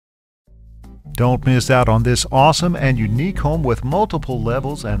Don't miss out on this awesome and unique home with multiple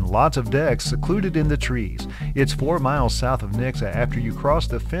levels and lots of decks secluded in the trees. It's 4 miles south of Nixa after you cross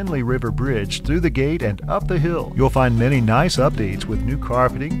the Faunlee River Bridge through the gate and up the hill. You'll find many nice updates with new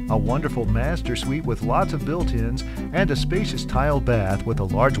carpeting, a wonderful master suite with lots of built-ins, and a spacious tiled bath with a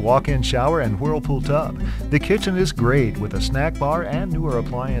large walk-in shower and whirlpool tub. The kitchen is great with a snack bar and newer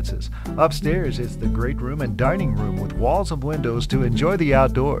appliances. Upstairs is the great room and dining room with walls and windows to enjoy the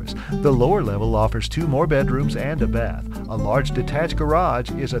outdoors. The lower level offers 2 more bedrooms and a bath. A large detached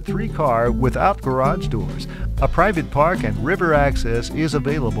garage is a 3-car without garage doors. A private park and river access is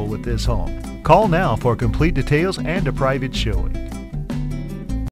available with this home. Call now for complete details and a private showing.